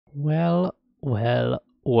Well,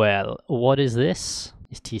 what is this?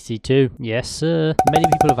 It's TC2. Yes, sir. Many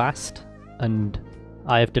people have asked, and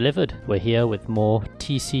I have delivered. We're here with more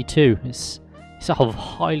TC2. It's a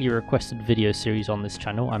highly requested video series on this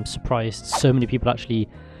channel. I'm surprised so many people actually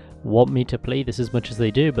want me to play this as much as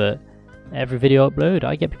they do, but every video I upload,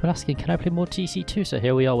 I get people asking, can I play more TC2? So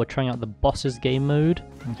here we are, we're trying out the boss's game mode.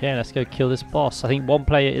 Okay, let's go kill this boss. I think one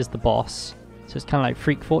player is the boss, so it's kind of like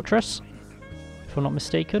Freak Fortress, if I'm not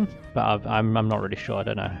mistaken. But I'm not really sure, I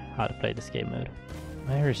don't know how to play this game mode.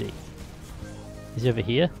 Where is he? Is he over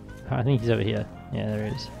here? I think he's over here. Yeah, there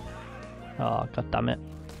he is. Oh, god damn it.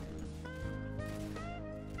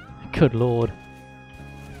 Good lord.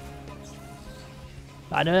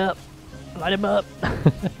 Light him up! Light him up!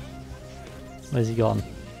 Where's he gone?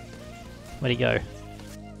 Where'd he go?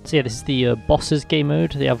 So yeah, this is the bosses game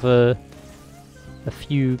mode. They have a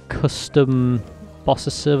few custom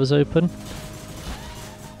bosses servers open.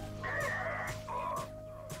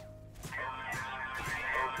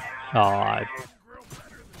 Oh,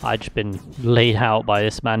 I've just been laid out by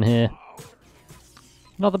this man here.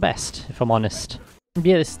 Not the best, if I'm honest.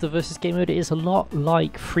 Yeah, this is the versus game mode. It is a lot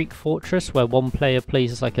like Freak Fortress, where one player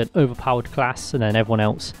plays as like an overpowered class and then everyone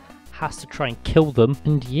else has to try and kill them.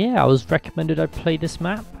 And yeah, I was recommended I play this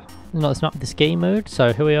map. Not this game mode,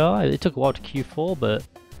 so here we are. It took a while to Q4, but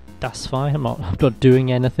that's fine. I'm not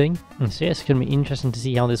doing anything. And so yeah, it's going to be interesting to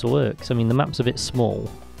see how this works. I mean, the map's a bit small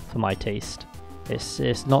for my taste.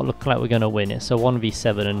 It's not looking like we're going to win. It's a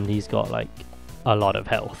 1v7 and he's got like a lot of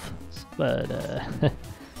health. But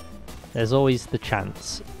there's always the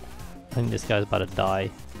chance. I think this guy's about to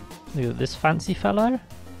die. Look at this fancy fellow.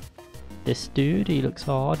 This dude, he looks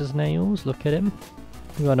hard as nails. Look at him.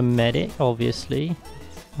 We got a medic, obviously.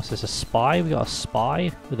 What's this, a spy? We got a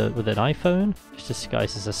spy with an iPhone. Just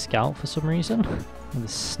disguised as a scout for some reason. And the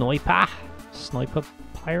sniper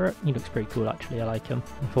pirate. He looks pretty cool actually, I like him.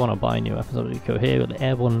 If I want to buy new weapons, I'll go here. We've got the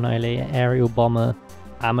airborne annihilator, aerial bomber,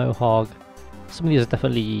 ammo hog. Some of these are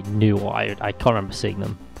definitely new. I can't remember seeing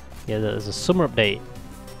them. Yeah, there's a summer update.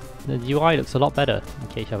 The UI looks a lot better, in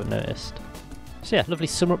case you haven't noticed. So yeah, lovely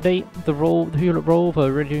summer update. The Hewlett Roll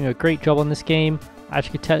are really doing a great job on this game. As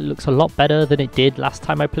you can tell, it looks a lot better than it did last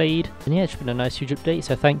time I played. And yeah, it's been a nice huge update,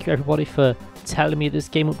 so thank you everybody for telling me this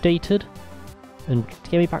game updated. And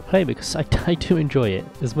get me back playing, because I do enjoy it.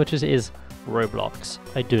 As much as it is Roblox,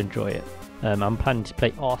 I do enjoy it. I'm planning to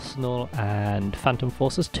play Arsenal and Phantom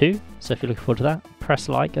Forces 2, so if you're looking forward to that, press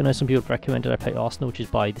like. I know some people have recommended I play Arsenal, which is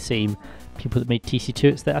by the same people that made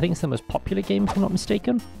TC2. I think it's the most popular game, if I'm not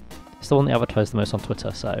mistaken. It's the one they advertise the most on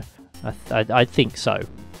Twitter, so I think so.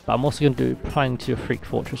 But I'm also going to planning to do a Freak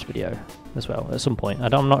Fortress video as well at some point.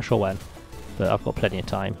 I'm not sure when, but I've got plenty of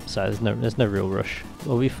time, so there's no real rush.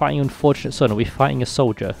 Are we fighting Unfortunate Son? Are we fighting a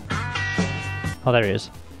soldier? Oh, there he is.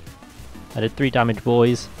 I did 3 damage,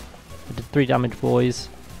 boys. I did 3 damage, boys.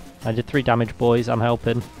 I did 3 damage, boys. I'm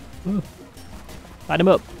helping. Ooh. Light him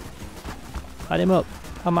up. Light him up.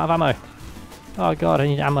 I'm out of ammo. Oh god, I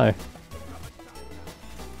need ammo.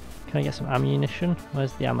 Can I get some ammunition?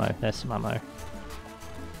 Where's the ammo? There's some ammo.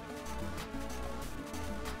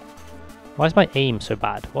 Why is my aim so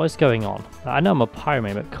bad? What is going on? I know I'm a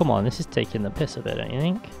pyroman, but come on, this is taking the piss a bit, don't you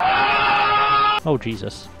think? Oh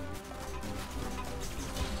Jesus.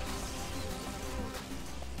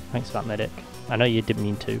 Thanks for that, medic. I know you didn't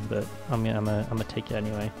mean to, but I'm gonna take it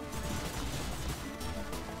anyway.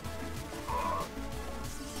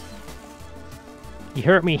 You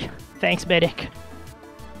hurt me. Thanks, medic.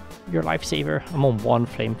 You're a lifesaver. I'm on 1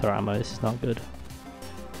 flamethrower ammo. This is not good.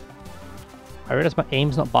 I realize my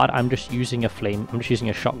aim's not bad. I'm just using a flame. I'm just using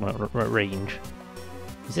a shotgun at range.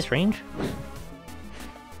 Is this range?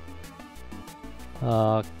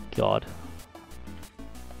 Oh god.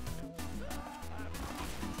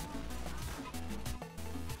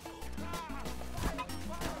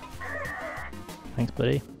 Thanks,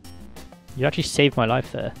 buddy. You actually saved my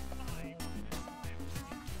life there.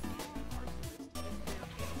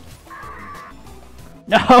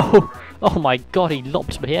 No! Oh my god, he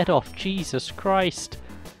lopped my head off. Jesus Christ.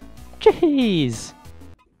 Jeez!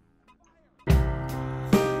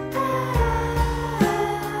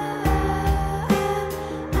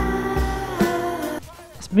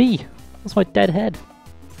 That's me. That's my dead head.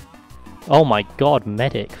 Oh my god,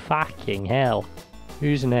 medic. Fucking hell.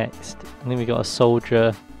 Who's next? I think we got a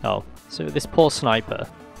soldier. Oh, so this poor sniper.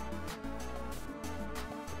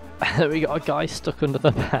 We got a guy stuck under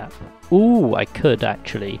the map. Ooh, I could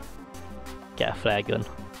actually get a flare gun.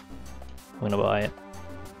 I'm gonna buy it.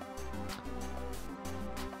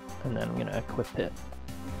 And then I'm gonna equip it.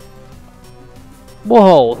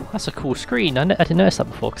 Whoa, that's a cool screen. I didn't notice that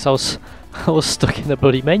before because I was I was stuck in the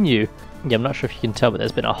bloody menu. Yeah, I'm not sure if you can tell, but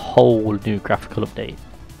there's been a whole new graphical update.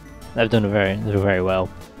 They've done very well.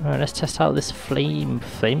 Alright, let's test out this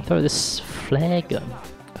flamethrower, this flare gun.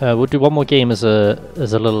 We'll do one more game as a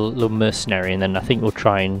little mercenary, and then I think we'll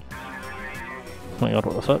try and... Oh my god,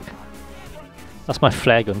 what the fuck? That's my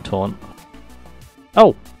flare gun taunt.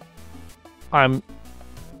 Oh!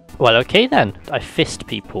 Well, okay then. I fist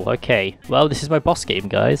people. Okay. Well, this is my boss game,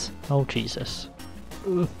 guys. Oh, Jesus.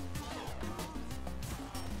 Ugh.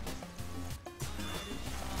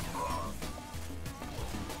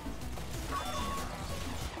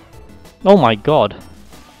 Oh my god.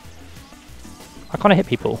 I can't hit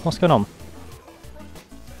people. What's going on?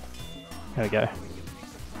 There we go.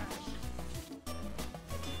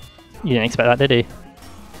 You didn't expect that, did you?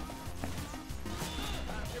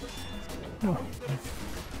 Oh.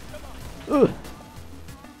 Ugh.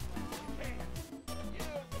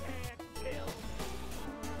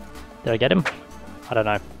 Did I get him? I don't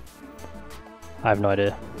know. I have no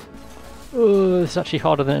idea. Oh, it's actually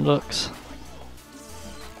harder than it looks.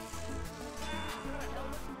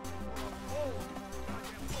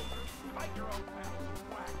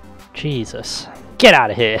 Jesus. Get out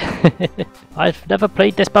of here! I've never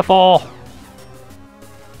played this before! What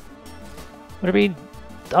do you mean?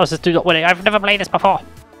 I was just not winning. I've never played this before!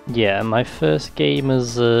 Yeah, my first game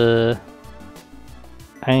as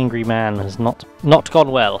Angry Man has not gone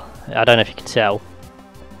well. I don't know if you can tell.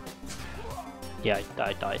 Yeah,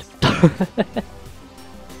 I died.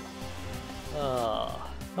 That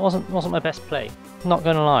wasn't my best play. Not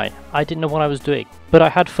gonna lie, I didn't know what I was doing, but I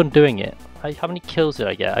had fun doing it. How many kills did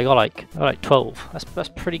I get? I got like 12. That's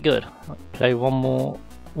pretty good. I'll play one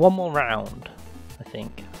more round. I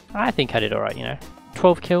think I did all right. You know,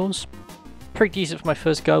 12 kills, pretty decent for my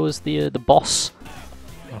first go as the boss.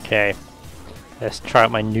 Okay, let's try out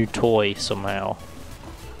my new toy somehow.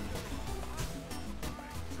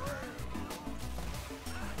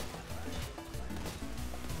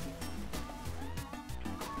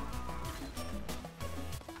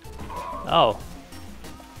 Oh.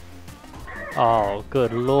 Oh,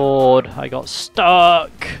 good lord, I got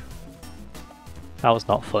stuck! That was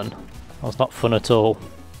not fun. That was not fun at all.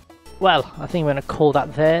 Well, I think we're going to call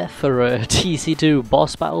that there for a TC2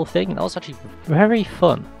 boss battle thing. That was actually very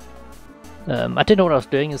fun. I didn't know what I was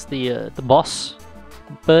doing as the boss,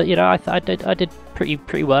 but you know, I did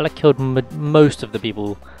pretty well. I killed most of the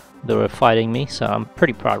people that were fighting me, so I'm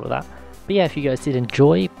pretty proud of that. But yeah, if you guys did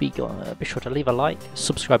enjoy, be sure to leave a like,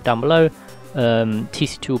 subscribe down below.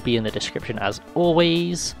 TC2 will be in the description as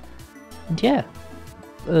always. And yeah,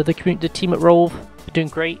 the team at Rolve are doing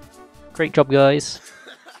great job, guys.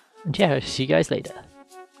 And yeah, I'll see you guys later.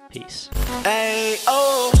 Peace. Hey,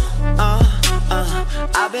 oh,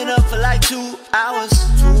 I've been up for like 2 hours.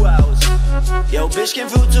 Yo, bitch came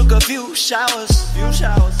through, took a few showers.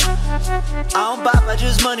 I don't bop, I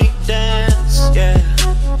just money dance, yeah.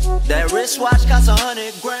 That wristwatch costs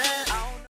 100 grand.